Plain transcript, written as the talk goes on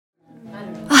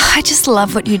I just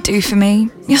love what you do for me.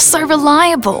 You're so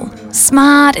reliable,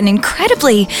 smart, and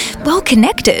incredibly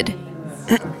well-connected.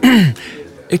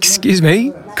 Excuse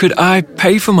me, could I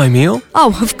pay for my meal?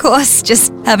 Oh, of course,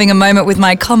 just having a moment with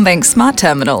my CommBank Smart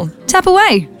Terminal. Tap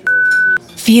away.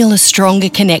 Feel a stronger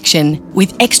connection.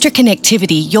 With extra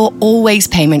connectivity, you're always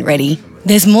payment ready.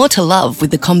 There's more to love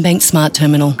with the CommBank Smart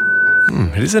Terminal.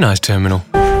 It is a nice terminal.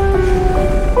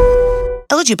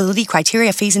 Eligibility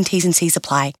criteria, fees and T's and C's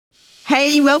apply.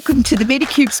 Hey, welcome to the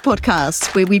Medicubes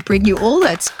podcast, where we bring you all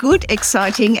that's good,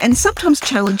 exciting and sometimes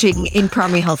challenging in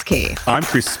primary healthcare. I'm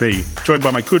Chris Spee, joined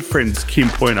by my good friends Kim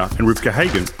Poyner and Rivka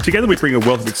Hagen. Together we bring a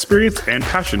wealth of experience and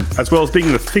passion, as well as being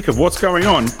in the thick of what's going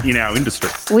on in our industry.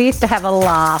 We used to have a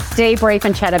laugh, debrief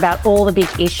and chat about all the big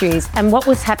issues and what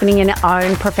was happening in our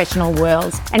own professional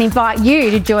worlds, and invite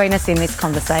you to join us in this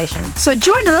conversation. So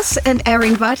join us and our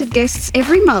invited guests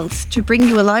every month to bring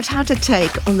you a light-hearted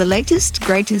take on the latest,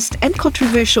 greatest and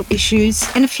controversial issues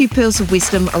and a few pearls of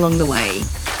wisdom along the way.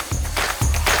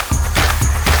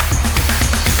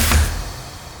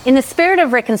 In the spirit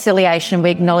of reconciliation, we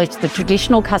acknowledge the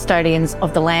traditional custodians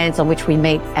of the lands on which we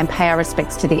meet and pay our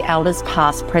respects to the elders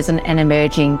past, present and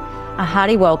emerging. A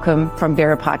hearty welcome from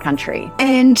Birrapah country.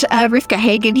 And Rivka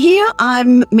Hagen here.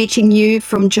 I'm meeting you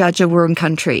from Dja Dja Wurrung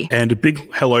country. And a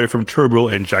big hello from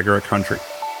Turrbal and Jagera country.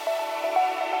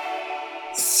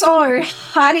 So,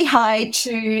 hearty hi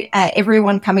to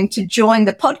everyone coming to join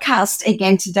the podcast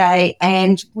again today.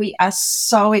 And we are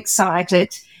so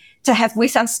excited to have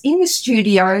with us in the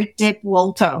studio Deb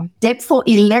Walter. Deb, for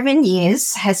 11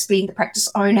 years, has been the practice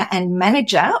owner and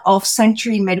manager of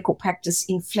Sanctuary Medical Practice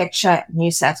in Fletcher,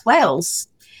 New South Wales.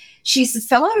 She's the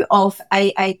fellow of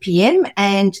AAPM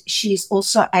and she's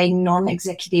also a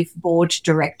non-executive board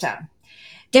director.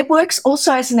 Deb works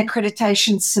also as an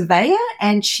accreditation surveyor,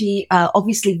 and she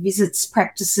obviously visits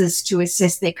practices to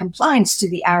assess their compliance to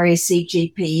the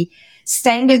RACGP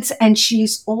standards, and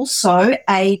she's also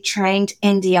a trained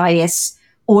NDIS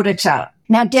auditor.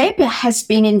 Now, Deb has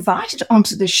been invited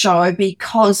onto the show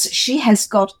because she has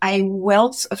got a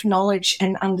wealth of knowledge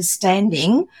and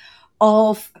understanding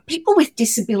of people with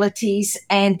disabilities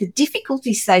and the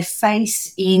difficulties they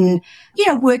face in,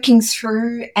 working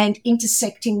through and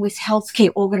intersecting with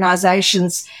healthcare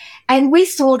organisations. And we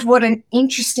thought what an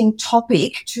interesting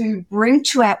topic to bring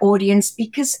to our audience,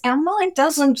 because our mind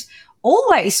doesn't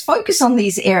always focus on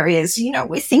these areas.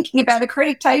 We're thinking about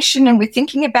accreditation and we're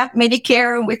thinking about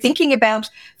Medicare and we're thinking about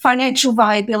financial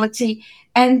viability.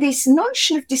 And this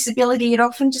notion of disability, it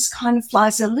often just kind of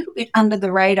flies a little bit under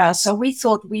the radar. So we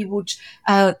thought we would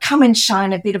come and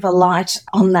shine a bit of a light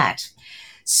on that.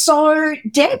 So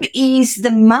Deb is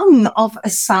the mum of a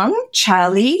son,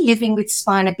 Charlie, living with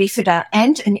spina bifida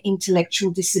and an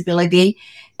intellectual disability.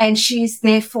 And she is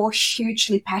therefore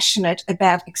hugely passionate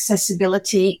about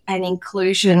accessibility and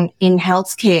inclusion in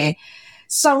healthcare.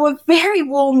 So a very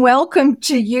warm welcome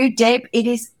to you, Deb. It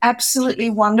is absolutely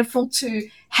wonderful to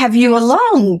have you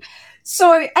along.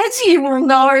 So as you will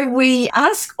know, we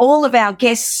ask all of our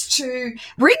guests to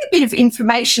bring a bit of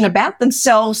information about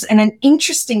themselves and an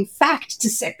interesting fact to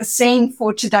set the scene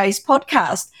for today's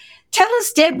podcast. Tell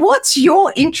us, Deb, what's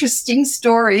your interesting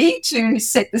story to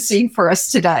set the scene for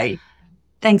us today?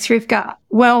 Thanks, Rivka.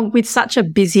 Well, with such a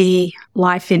busy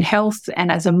life in health and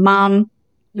as a mum,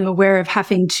 you're aware of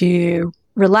having to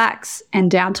relax and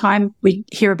downtime. We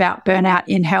hear about burnout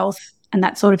in health and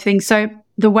that sort of thing. So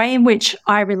the way in which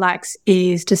I relax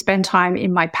is to spend time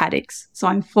in my paddocks. So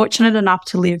I'm fortunate enough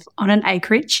to live on an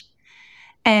acreage,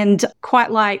 and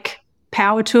quite like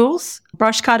power tools,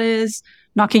 brush cutters,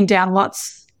 knocking down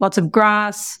lots of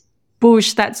grass,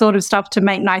 bush, that sort of stuff to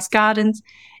make nice gardens,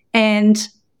 and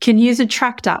can use a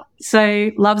tractor. So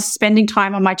loves spending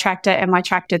time on my tractor and my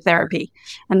tractor therapy.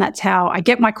 And that's how I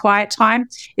get my quiet time.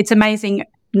 It's amazing.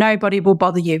 Nobody will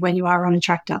bother you when you are on a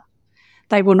tractor.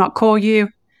 They will not call you.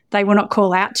 They will not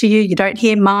call out to you. You don't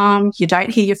hear mom. You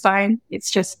don't hear your phone. It's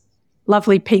just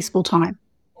lovely, peaceful time.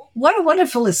 What a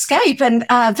wonderful escape, and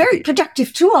very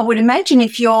productive too, I would imagine,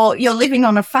 if you're living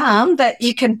on a farm, that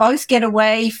you can both get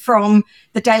away from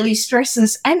the daily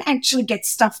stresses and actually get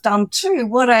stuff done too.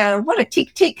 What a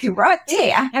tick right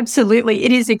there. Absolutely.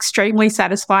 It is extremely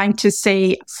satisfying to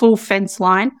see full fence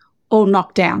line all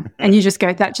knocked down. And you just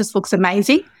go, that just looks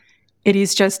amazing. It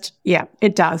is just,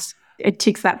 it does. It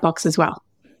ticks that box as well.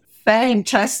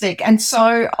 Fantastic. And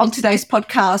so on today's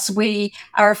podcast, we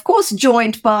are, of course,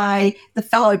 joined by the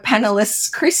fellow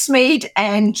panelists, Chris Mead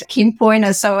and Kim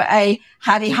Poyner. So a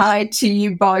hearty hi to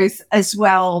you both as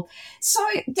well. So,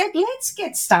 Deb, let's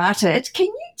get started. Can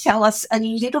you tell us a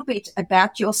little bit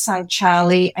about your son,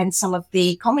 Charlie, and some of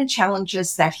the common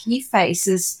challenges that he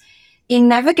faces in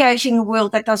navigating a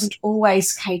world that doesn't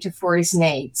always cater for his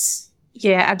needs.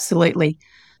 Yeah, absolutely.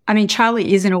 I mean,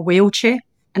 Charlie is in a wheelchair,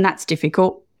 and that's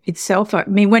difficult itself. I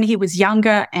mean, when he was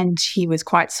younger and he was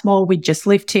quite small, we'd just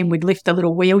lift him, we'd lift the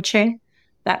little wheelchair.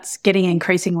 That's getting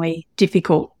increasingly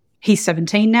difficult. He's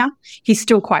 17 now. He's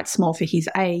still quite small for his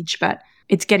age, but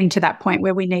it's getting to that point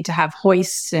where we need to have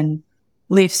hoists and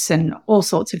lifts and all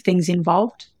sorts of things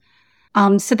involved.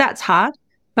 So that's hard.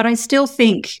 But I still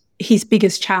think his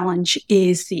biggest challenge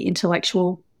is the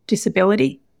intellectual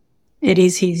disability. It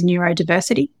is his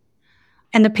neurodiversity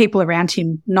and the people around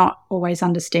him not always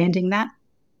understanding that.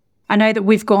 I know that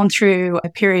we've gone through a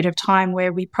period of time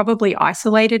where we probably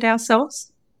isolated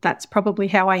ourselves. That's probably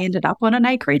how I ended up on an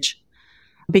acreage,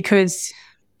 because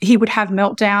he would have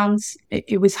meltdowns.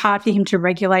 It was hard for him to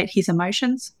regulate his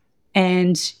emotions.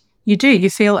 And you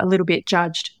feel a little bit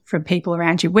judged from people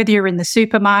around you, whether you're in the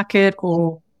supermarket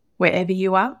or wherever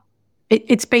you are.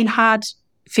 It's been hard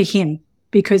for him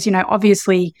because,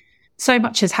 obviously so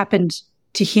much has happened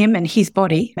to him and his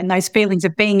body, and those feelings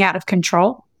of being out of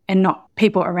control and not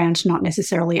people around not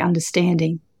necessarily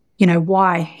understanding,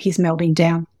 why he's melting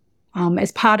down.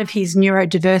 As part of his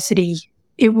neurodiversity,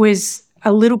 it was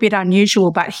a little bit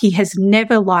unusual, but he has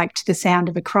never liked the sound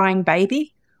of a crying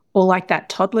baby or like that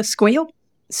toddler squeal.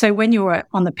 So when you were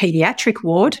on the pediatric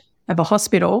ward of a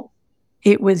hospital,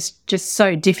 it was just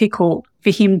so difficult for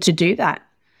him to do that.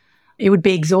 It would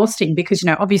be exhausting because,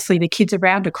 obviously the kids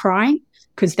around are crying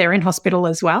because they're in hospital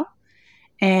as well.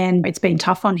 And it's been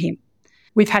tough on him.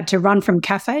 We've had to run from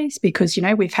cafes because,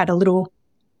 we've had a little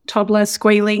toddler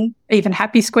squealing, even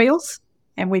happy squeals,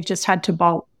 and we've just had to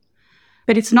bolt.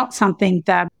 But it's not something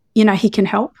that, he can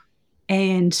help.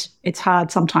 And it's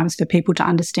hard sometimes for people to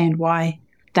understand why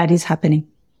that is happening.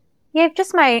 You've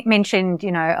just mentioned,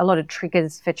 a lot of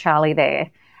triggers for Charlie there,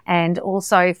 and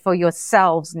also for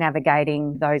yourselves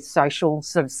navigating those social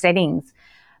sort of settings.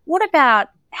 What about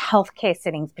healthcare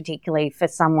settings, particularly for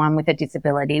someone with a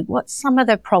disability? What's some of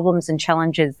the problems and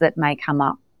challenges that may come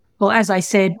up? Well, as I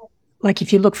said, like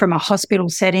if you look from a hospital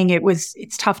setting,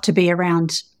 it's tough to be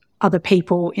around other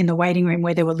people in the waiting room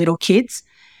where there were little kids.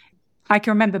 I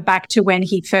can remember back to when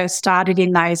he first started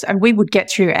in those, and we would get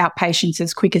through outpatients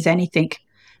as quick as anything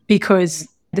because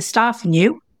the staff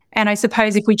knew. And I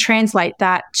suppose if we translate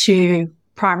that to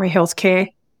primary health care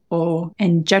or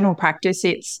in general practice,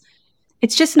 it's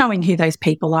just knowing who those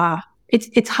people are.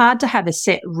 It's hard to have a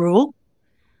set rule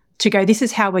to go, this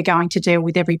is how we're going to deal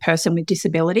with every person with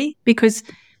disability, because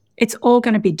it's all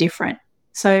going to be different.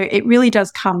 So it really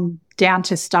does come down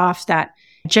to staff that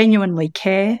genuinely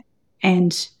care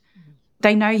and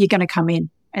they know you're going to come in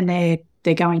and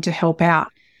they're going to help out.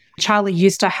 Charlie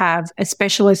used to have a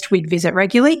specialist we'd visit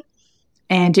regularly,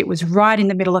 and it was right in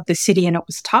the middle of the city and it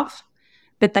was tough,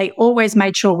 but they always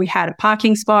made sure we had a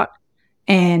parking spot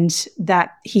and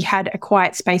that he had a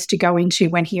quiet space to go into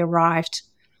when he arrived.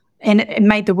 And it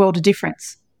made the world a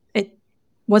difference. It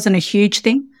wasn't a huge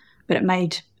thing, but it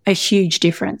made a huge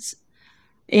difference.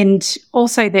 And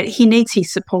also that he needs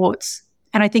his supports.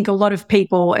 And I think a lot of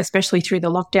people, especially through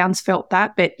the lockdowns, felt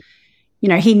that, but,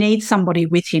 he needs somebody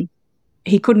with him.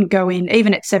 He couldn't go in,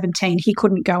 even at 17, he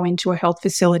couldn't go into a health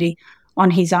facility on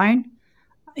his own.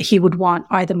 He would want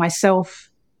either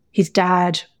myself, his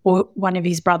dad, or one of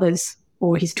his brothers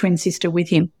or his twin sister with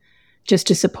him just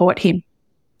to support him.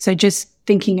 So just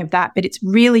thinking of that, but it's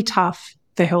really tough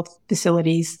for health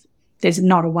facilities. There's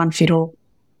not a one-fit-all.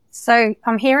 So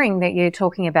I'm hearing that you're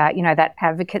talking about, that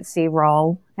advocacy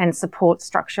role and support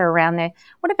structure around there.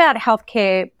 What about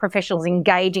healthcare professionals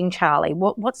engaging Charlie?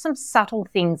 What's some subtle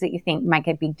things that you think make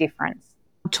a big difference?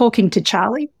 Talking to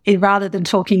Charlie rather than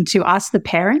talking to us, the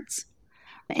parents,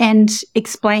 and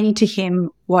explaining to him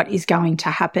what is going to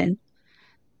happen.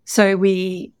 So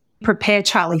we prepare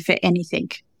Charlie for anything.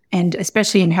 And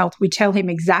especially in health, we tell him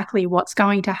exactly what's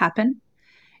going to happen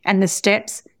and the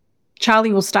steps.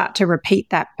 Charlie will start to repeat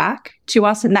that back to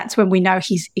us, and that's when we know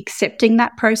he's accepting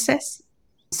that process.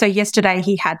 So yesterday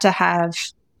he had to have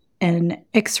an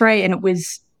X-ray, and it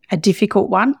was a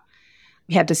difficult one.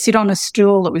 He had to sit on a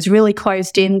stool. It was really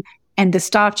closed in, and the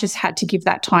staff just had to give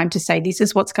that time to say, this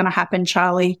is what's going to happen,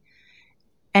 Charlie.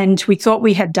 And we thought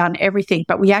we had done everything,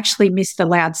 but we actually missed the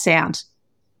loud sound,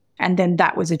 and then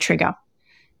that was a trigger.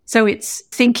 So it's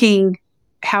thinking,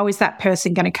 how is that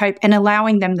person going to cope, and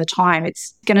allowing them the time.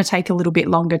 It's going to take a little bit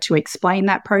longer to explain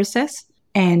that process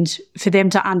and for them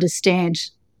to understand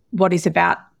what is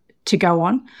about to go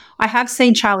on. I have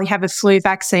seen Charlie have a flu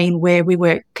vaccine where we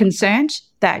were concerned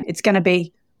that it's going to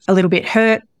be a little bit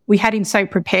hurt. We had him so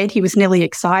prepared, he was nearly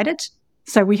excited.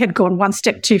 So we had gone one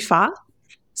step too far.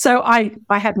 So I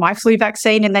had my flu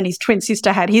vaccine, and then his twin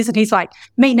sister had his, and he's like,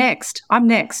 me next. I'm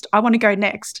next. I want to go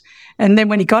next. And then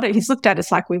when he got it, he's looked at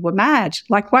us like we were mad.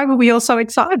 Like, why were we all so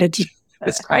excited?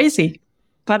 It's crazy.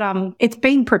 But it's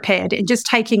being prepared and just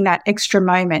taking that extra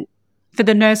moment for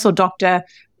the nurse or doctor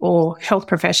or health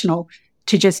professional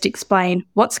to just explain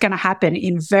what's going to happen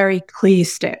in very clear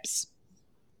steps.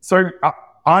 So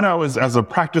I know as a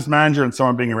practice manager and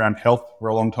someone being around health for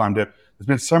a long time, Deb, there's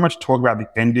been so much talk about the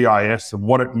NDIS and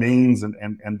what it means and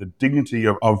the dignity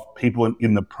of people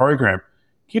in the program.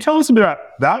 Can you tell us a bit about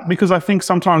that? Because I think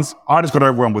sometimes I just got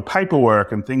overwhelmed with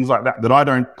paperwork and things like that I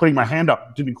don't, putting my hand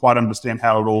up, didn't quite understand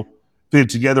how it all fitted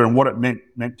together and what it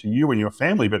meant to you and your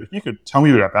family. But if you could tell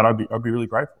me about that, I'd be really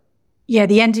grateful. Yeah,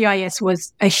 the NDIS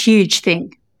was a huge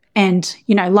thing. And,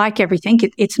 like everything,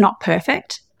 it's not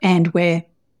perfect, and we're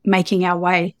making our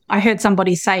way. I heard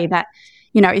somebody say that,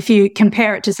 if you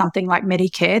compare it to something like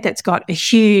Medicare that's got a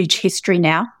huge history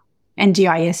now,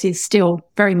 NDIS is still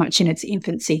very much in its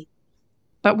infancy.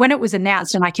 But when it was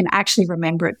announced, and I can actually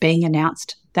remember it being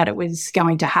announced that it was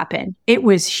going to happen, it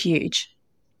was huge.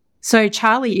 So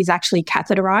Charlie is actually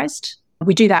catheterized.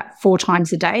 We do that 4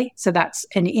 times a day. So that's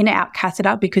an in-out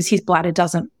catheter because his bladder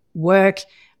doesn't work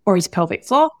or his pelvic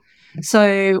floor.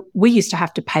 So we used to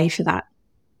have to pay for that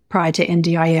prior to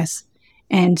NDIS.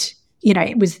 And,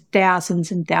 it was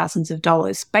thousands and thousands of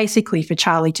dollars basically for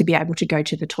Charlie to be able to go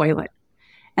to the toilet.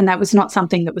 And that was not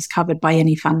something that was covered by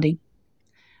any funding.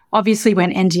 Obviously,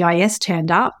 when NDIS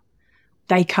turned up,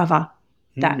 they cover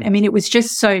that. I mean, it was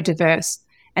just so diverse.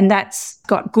 And that's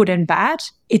got good and bad.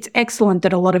 It's excellent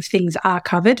that a lot of things are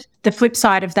covered. The flip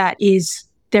side of that is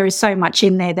there is so much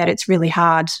in there that it's really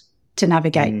hard to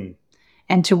navigate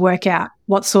and to work out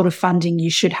what sort of funding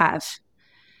you should have.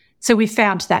 So we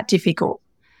found that difficult.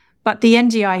 But the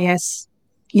NDIS,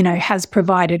 has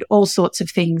provided all sorts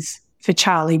of things for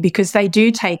Charlie because they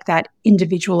do take that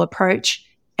individual approach,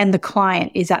 and the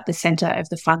client is at the centre of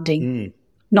the funding,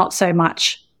 not so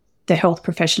much the health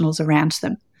professionals around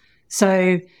them.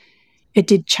 So it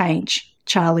did change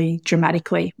Charlie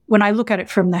dramatically. When I look at it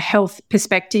from the health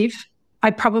perspective, I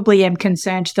probably am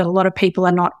concerned that a lot of people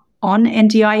are not on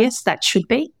NDIS that should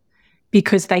be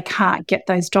because they can't get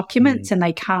those documents and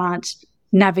they can't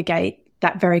navigate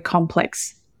that very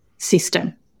complex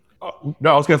system.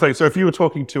 No, I was going to say, so if you were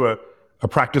talking to a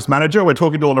practice manager, we're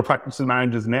talking to a lot of practice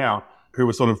managers now who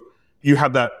are sort of, you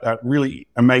have that really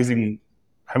amazing,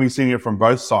 having seen it from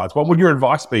both sides, what would your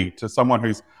advice be to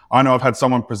someone I know I've had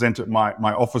someone present at my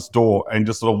office door and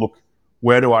just sort of look,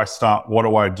 where do I start? What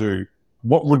do I do?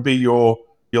 What would be your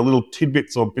little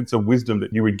tidbits or bits of wisdom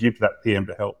that you would give to that PM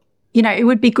to help? It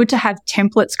would be good to have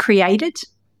templates created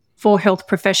for health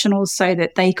professionals so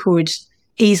that they could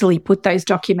easily put those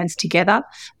documents together.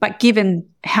 But given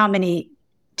how many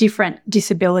different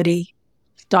disability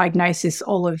diagnoses,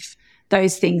 all of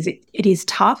those things, it is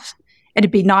tough.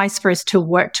 It'd be nice for us to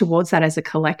work towards that as a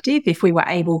collective if we were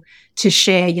able to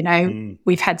share,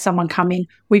 we've had someone come in,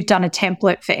 we've done a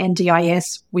template for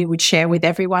NDIS, we would share with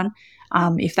everyone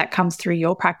if that comes through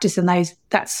your practice, and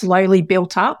that slowly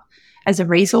built up as a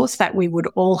resource that we would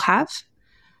all have,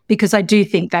 because I do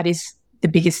think that is the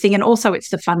biggest thing. And also it's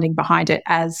the funding behind it,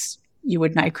 as you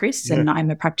would know, Chris, and I'm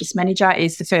a practice manager,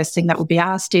 is the first thing that will be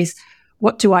asked is,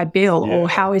 what do I bill or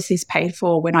how is this paid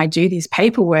for when I do this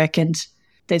paperwork? And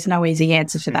there's no easy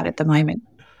answer for that at the moment,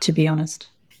 to be honest.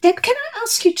 Deb, can I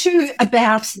ask you too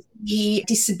about the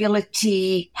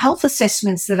disability health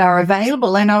assessments that are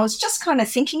available? And I was just kind of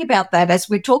thinking about that as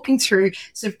we're talking through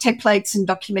sort of templates and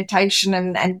documentation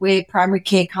and where primary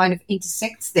care kind of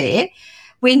intersects there.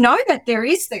 We know that there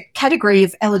is the category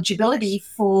of eligibility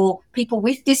for people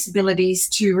with disabilities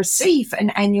to receive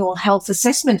an annual health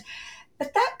assessment.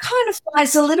 But that kind of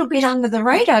flies a little bit under the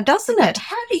radar, doesn't it?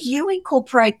 How do you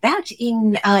incorporate that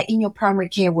in your primary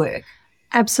care work?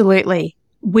 Absolutely.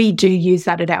 We do use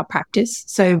that at our practice.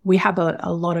 So we have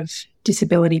a lot of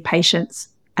disability patients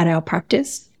at our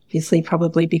practice, obviously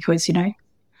probably because,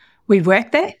 we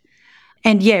work there.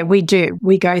 And we do.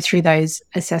 We go through those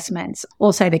assessments.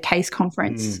 Also the case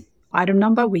conference item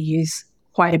number we use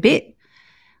quite a bit.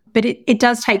 But it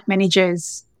does take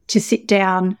managers to sit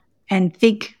down and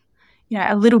think,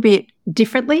 a little bit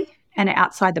differently and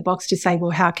outside the box to say,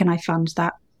 well, how can I fund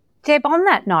that? Deb, on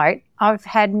that note, I've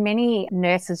had many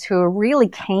nurses who are really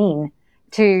keen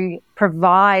to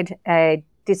provide a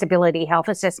disability health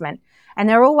assessment, and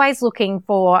they're always looking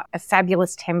for a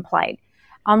fabulous template.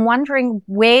 I'm wondering,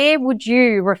 where would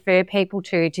you refer people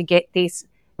to get this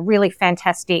really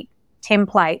fantastic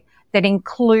template that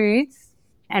includes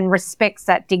and respects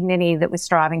that dignity that we're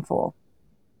striving for?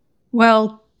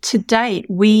 Well, to date,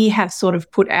 we have sort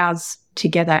of put ours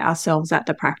together ourselves at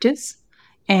the practice,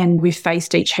 and we've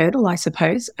faced each hurdle, I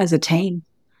suppose, as a team.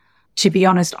 To be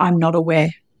honest, I'm not aware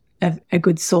of a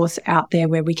good source out there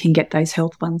where we can get those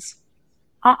health ones.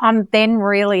 I'm then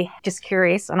really just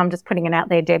curious, and I'm just putting it out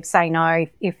there, Deb, say no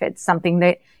if it's something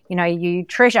that, you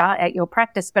treasure at your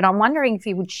practice, but I'm wondering if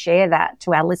you would share that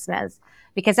to our listeners.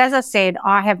 Because as I said,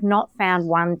 I have not found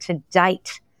one to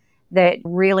date that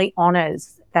really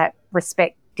honours that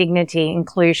respect, dignity,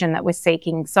 inclusion that we're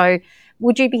seeking. So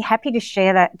would you be happy to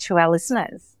share that to our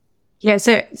listeners? Yeah,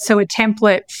 so a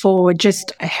template for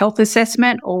just a health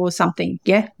assessment or something,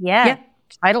 yeah? Yeah.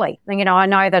 Totally. I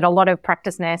know that a lot of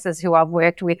practice nurses who I've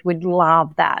worked with would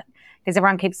love that, because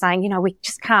everyone keeps saying, we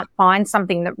just can't find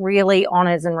something that really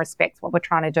honours and respects what we're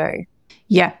trying to do.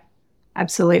 Yeah,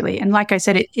 absolutely. And like I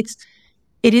said,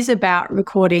 it is about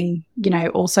recording,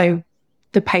 also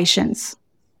the patients,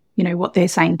 what they're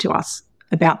saying to us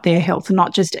about their health,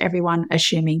 not just everyone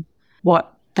assuming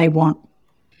what they want.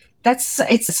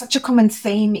 It's such a common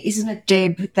theme, isn't it,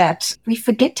 Deb, that we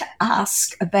forget to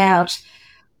ask about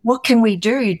what can we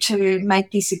do to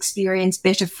make this experience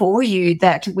better for you,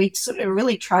 that we sort of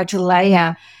really try to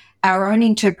layer our own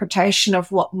interpretation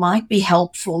of what might be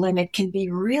helpful, and it can be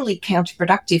really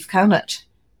counterproductive, can't it?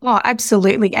 Oh,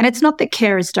 absolutely. And it's not that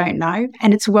carers don't know,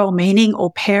 and it's well-meaning,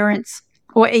 or parents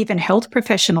or even health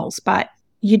professionals, but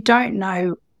you don't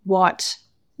know what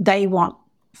they want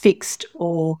fixed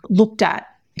or looked at.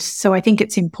 So I think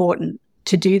it's important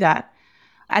to do that.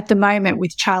 At the moment,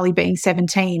 with Charlie being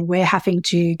 17, we're having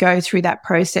to go through that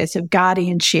process of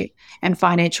guardianship and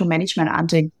financial management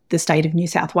under the state of New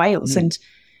South Wales. And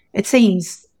it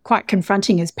seems quite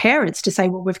confronting as parents to say,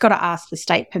 well, we've got to ask the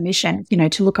state permission,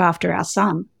 to look after our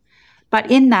son. But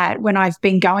in that, when I've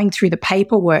been going through the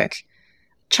paperwork,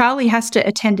 Charlie has to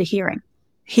attend a hearing.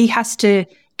 He has to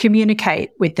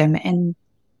communicate with them, and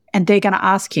they're going to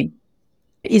ask him,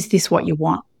 is this what you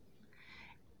want?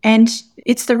 And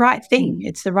it's the right thing.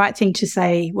 It's the right thing to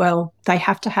say, well, they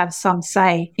have to have some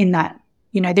say in that.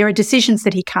 There are decisions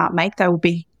that he can't make. They will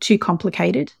be too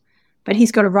complicated. But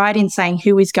he's got a right in saying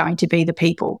who is going to be the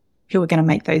people who are going to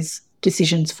make those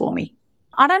decisions for me.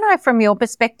 I don't know from your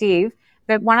perspective,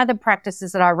 but one of the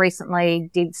practices that I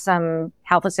recently did some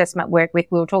health assessment work with,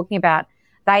 we were talking about,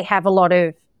 they have a lot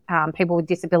of people with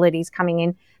disabilities coming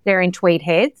in. They're in Tweed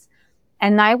Heads.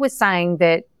 And they were saying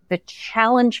that the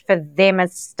challenge for them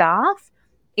as staff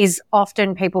is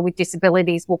often people with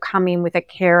disabilities will come in with a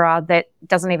carer that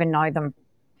doesn't even know them.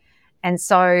 And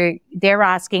so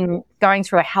they're going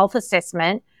through a health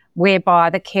assessment whereby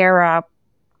the carer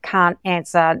can't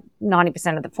answer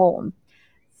 90% of the form.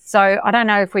 So I don't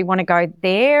know if we want to go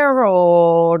there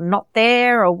or not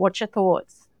there, or what's your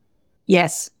thoughts?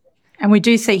 Yes. And we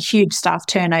do see huge staff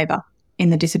turnover in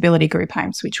the disability group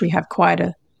homes, which we have quite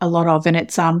a lot of. And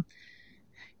it's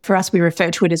for us, we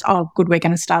refer to it as, oh, good, we're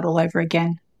going to start all over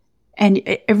again. And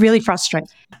it really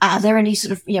frustrates. Are there any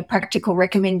sort of practical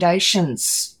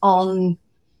recommendations on,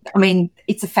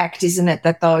 it's a fact, isn't it,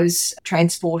 that those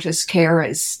transporters,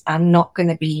 carers are not going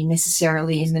to be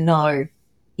necessarily in the know.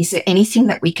 Is there anything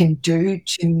that we can do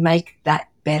to make that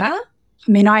better?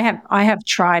 I have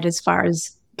tried as far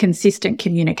as consistent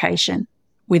communication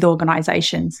with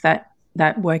organisations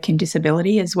that work in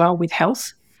disability as well with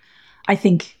health. I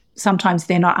think sometimes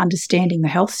they're not understanding the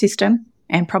health system,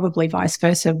 and probably vice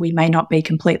versa. We may not be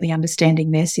completely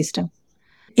understanding their system.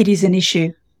 It is an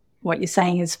issue, what you're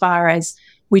saying, as far as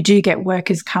we do get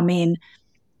workers come in.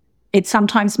 It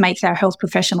sometimes makes our health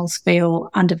professionals feel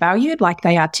undervalued, like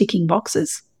they are ticking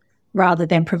boxes rather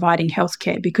than providing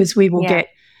healthcare, because we will get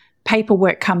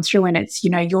paperwork come through and it's,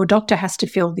 your doctor has to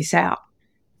fill this out.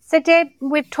 So, Deb,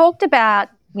 we've talked about,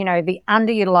 the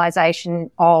underutilisation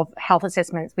of health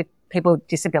assessments with people with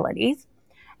disabilities.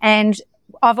 And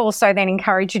I've also then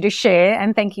encouraged you to share,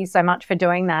 and thank you so much for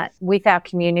doing that, with our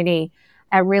community,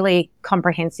 a really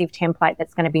comprehensive template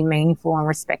that's going to be meaningful and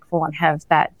respectful and have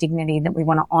that dignity that we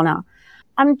want to honour.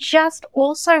 I'm just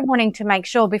also wanting to make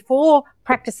sure, before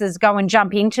practices go and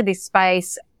jump into this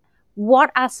space,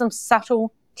 what are some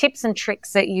subtle tips and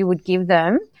tricks that you would give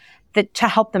them to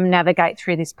help them navigate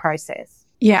through this process?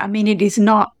 Yeah,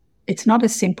 it's not a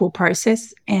simple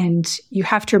process, and you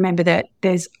have to remember that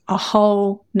there's a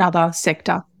whole nother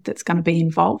sector that's going to be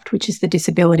involved, which is the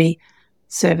disability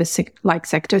service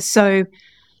sector. So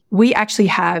we actually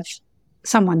have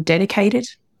someone dedicated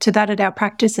to that at our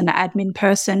practice, an admin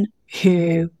person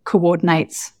who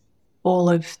coordinates all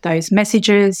of those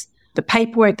messages. The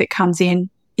paperwork that comes in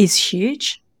is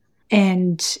huge,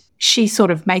 and she sort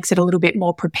of makes it a little bit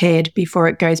more prepared before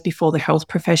it goes before the health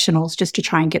professionals, just to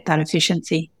try and get that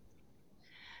efficiency.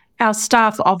 Our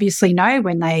staff obviously know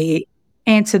when they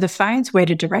answer the phones, where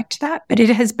to direct that. But it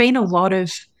has been a lot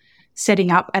of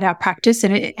setting up at our practice,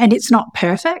 and it's not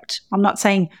perfect. I'm not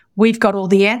saying we've got all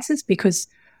the answers, because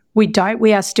we don't.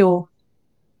 We are still,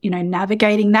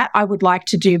 navigating that. I would like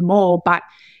to do more, but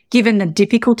given the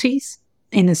difficulties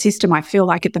in the system, I feel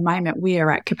like at the moment we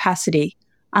are at capacity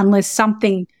unless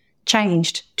something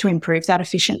changed to improve that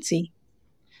efficiency.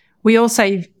 We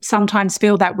also sometimes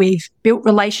feel that we've built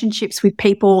relationships with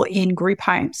people in group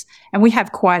homes, and we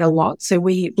have quite a lot. So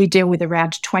we deal with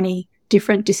around 20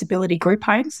 different disability group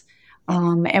homes,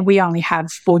 and we only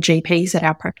have 4 GPs at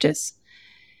our practice.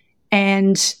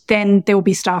 And then there will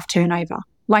be staff turnover,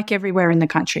 like everywhere in the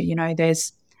country.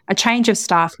 There's a change of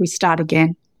staff, we start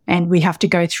again, and we have to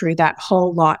go through that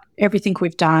whole lot, everything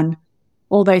we've done,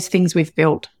 all those things we've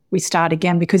built, we start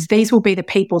again, because these will be the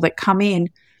people that come in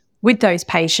with those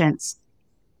patients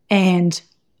and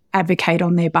advocate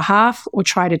on their behalf or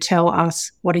try to tell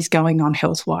us what is going on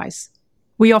health-wise.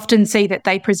 We often see that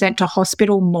they present to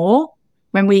hospital more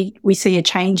when we see a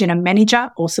change in a manager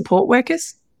or support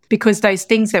workers, because those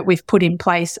things that we've put in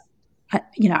place,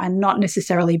 are not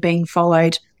necessarily being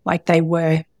followed like they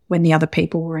were when the other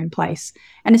people were in place.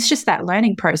 And it's just that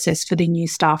learning process for the new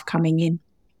staff coming in.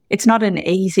 It's not an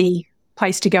easy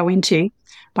place to go into,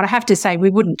 but I have to say we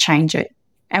wouldn't change it,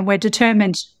 and we're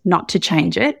determined not to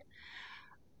change it.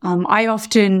 I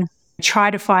often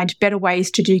try to find better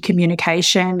ways to do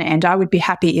communication, and I would be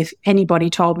happy if anybody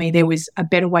told me there was a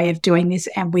better way of doing this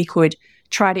and we could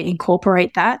try to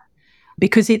incorporate that,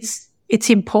 because it's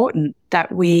important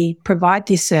that we provide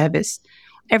this service.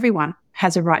 Everyone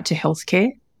has a right to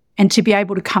healthcare, and to be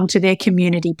able to come to their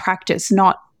community practice,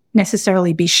 not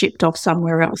necessarily be shipped off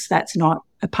somewhere else that's not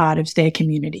a part of their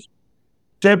community.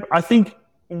 Deb, I think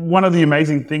one of the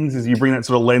amazing things is you bring that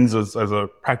sort of lens as a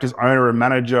practice owner and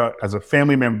manager, as a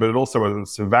family member, but also as a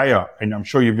surveyor. And I'm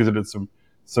sure you visited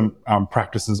some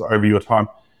practices over your time.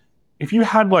 If you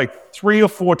had like 3 or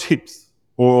 4 tips,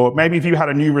 or maybe if you had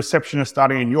a new receptionist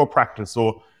starting in your practice,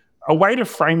 or a way to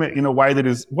frame it in a way that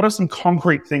is, what are some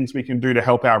concrete things we can do to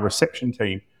help our reception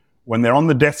team when they're on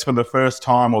the desk for the first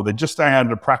time, or they're just staying out of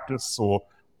the practice, or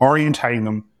orientating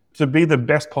them to be the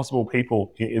best possible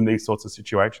people in these sorts of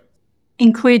situations?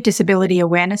 Include disability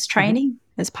awareness training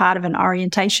as part of an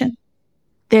orientation.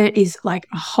 There is like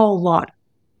a whole lot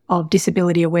of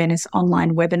disability awareness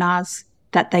online webinars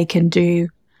that they can do,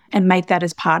 and make that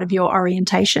as part of your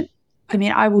orientation. I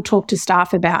mean, I will talk to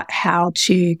staff about how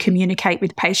to communicate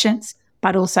with patients,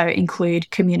 but also include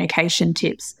communication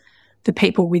tips for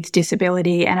people with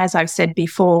disability. And as I've said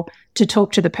before, to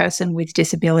talk to the person with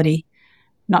disability,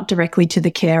 not directly to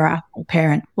the carer or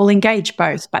parent. We'll engage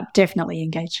both, but definitely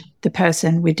engage the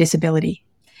person with disability.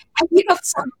 Have you got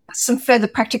some further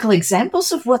practical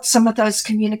examples of what some of those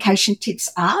communication tips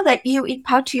are that you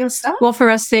impart to your staff? Well, for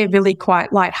us, they're really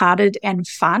quite lighthearted and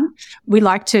fun. We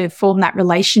like to form that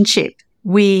relationship.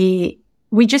 We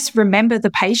just remember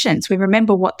the patients. We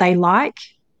remember what they like.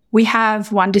 We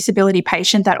have one disability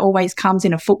patient that always comes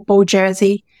in a football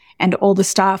jersey, and all the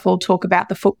staff all talk about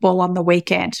the football on the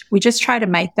weekend. We just try to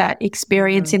make that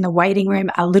experience in the waiting room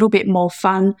a little bit more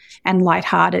fun and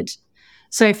lighthearted.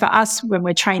 So for us, when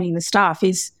we're training the staff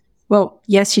is, well,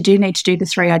 yes, you do need to do the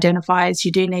 3 identifiers.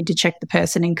 You do need to check the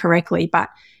person in correctly, but,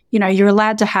 you're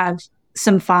allowed to have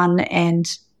some fun and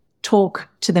talk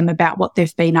to them about what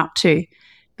they've been up to.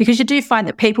 Because you do find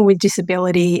that people with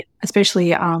disability,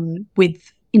 especially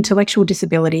with intellectual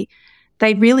disability,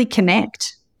 they really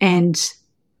connect, and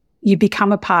you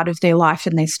become a part of their life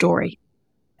and their story.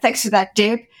 Thanks for that,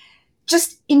 Deb.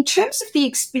 Just in terms of the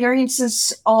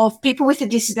experiences of people with a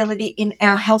disability in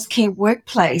our healthcare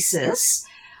workplaces,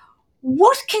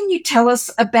 what can you tell us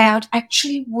about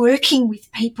actually working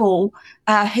with people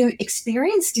who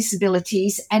experience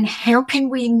disabilities, and how can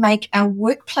we make our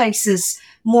workplaces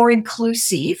more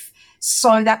inclusive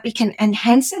so that we can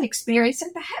enhance that experience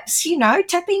and perhaps,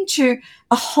 tap into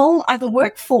a whole other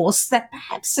workforce that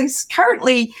perhaps is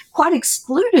currently quite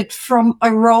excluded from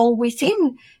a role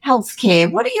within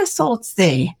healthcare? What are your thoughts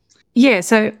there? Yeah,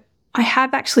 so I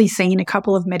have actually seen a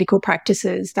couple of medical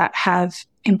practices that have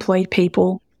employed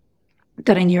people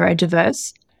that are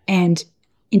neurodiverse and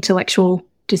intellectual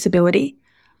disability.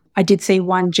 I did see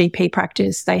one GP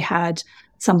practice, they had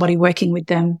somebody working with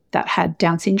them that had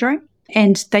Down syndrome,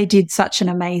 and they did such an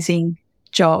amazing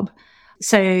job.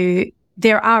 So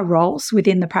there are roles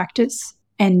within the practice,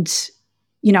 and,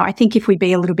 I think if we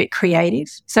be a little bit creative,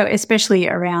 so especially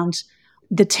around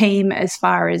the team as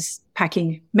far as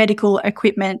packing medical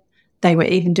equipment, they were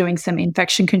even doing some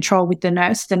infection control with the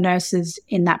nurse. The nurses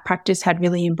in that practice had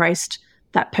really embraced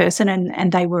that person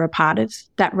and they were a part of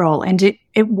that role. And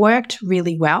it worked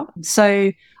really well.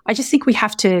 So I just think we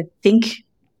have to think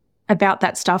about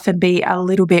that stuff and be a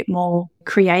little bit more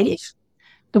creative.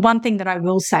 The one thing that I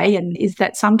will say is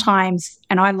that sometimes,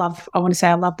 and I love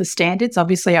the standards.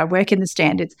 Obviously, I work in the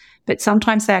standards, but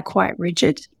sometimes they are quite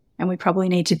rigid, and we probably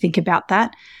need to think about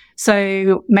that.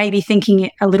 So maybe thinking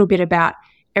a little bit about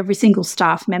every single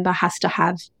staff member has to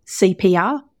have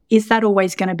CPR. Is that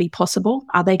always going to be possible?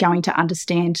 Are they going to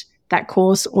understand that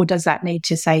course, or does that need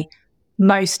to say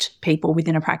most people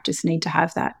within a practice need to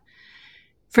have that?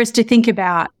 For us to think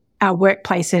about our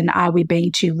workplace, and are we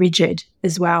being too rigid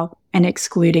as well and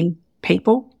excluding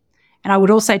people? And I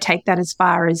would also take that as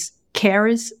far as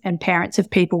carers and parents of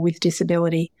people with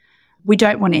disability. We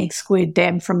don't want to exclude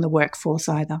them from the workforce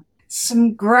either.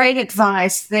 Some great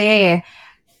advice there.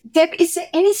 Deb, is there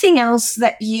anything else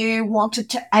that you wanted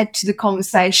to add to the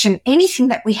conversation? Anything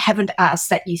that we haven't asked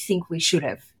that you think we should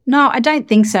have? No, I don't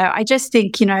think so. I just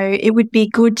think, it would be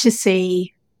good to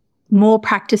see more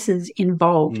practices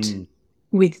involved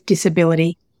with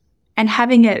disability and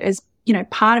having it as,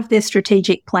 part of their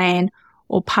strategic plan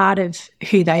or part of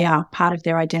who they are, part of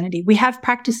their identity. We have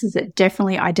practices that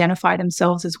definitely identify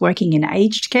themselves as working in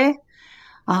aged care,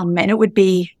 and it would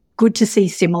be good to see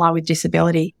similar with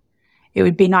disability. It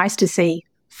would be nice to see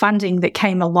funding that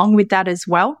came along with that as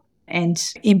well, and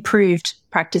improved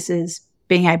practices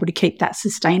being able to keep that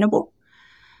sustainable.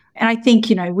 And I think,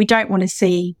 we don't want to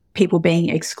see people being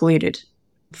excluded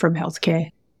from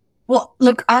healthcare. Well,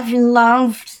 look, I've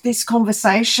loved this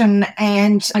conversation,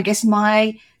 and I guess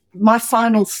my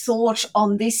final thought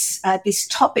on this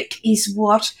topic is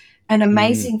what an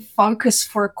amazing focus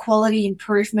for a quality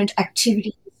improvement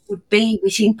activity would be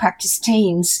within practice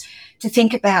teams, to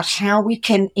think about how we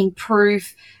can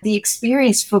improve the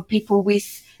experience for people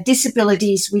with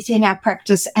disabilities within our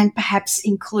practice, and perhaps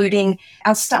including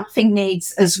our staffing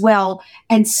needs as well,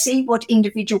 and see what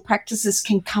individual practices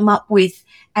can come up with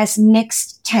as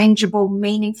next tangible,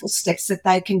 meaningful steps that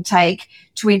they can take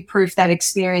to improve that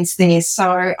experience there.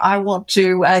 So I want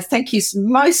to thank you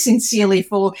most sincerely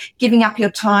for giving up your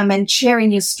time and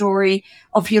sharing your story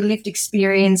of your lived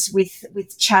experience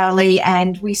with Charlie.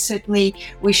 And we certainly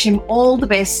wish him all the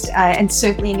best, and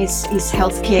certainly in his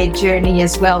healthcare journey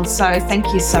as well. So thank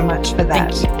you so much for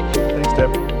that. Thanks,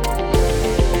 Deb.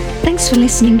 Thanks for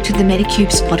listening to the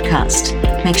Medicubes podcast.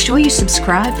 Make sure you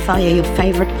subscribe via your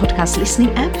favourite podcast listening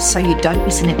app so you don't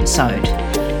miss an episode.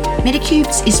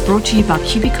 Medicubes is brought to you by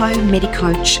Cubico,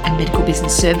 Medicoach and Medical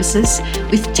Business Services,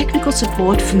 with technical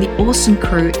support from the awesome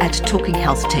crew at Talking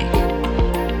Health Tech.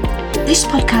 This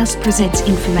podcast presents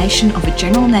information of a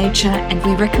general nature, and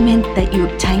we recommend that you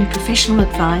obtain professional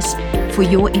advice for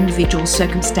your individual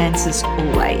circumstances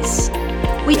always.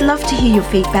 We'd love to hear your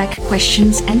feedback,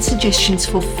 questions and suggestions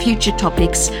for future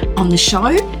topics on the show.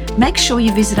 Make sure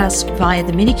you visit us via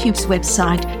the Medicubes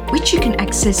website, which you can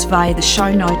access via the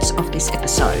show notes of this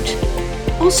episode.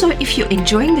 Also, if you're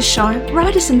enjoying the show,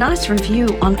 write us a nice review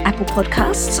on Apple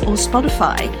Podcasts or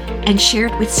Spotify, and share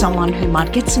it with someone who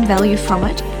might get some value from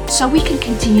it, so we can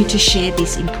continue to share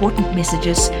these important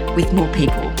messages with more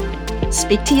people.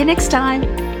 Speak to you next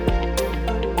time.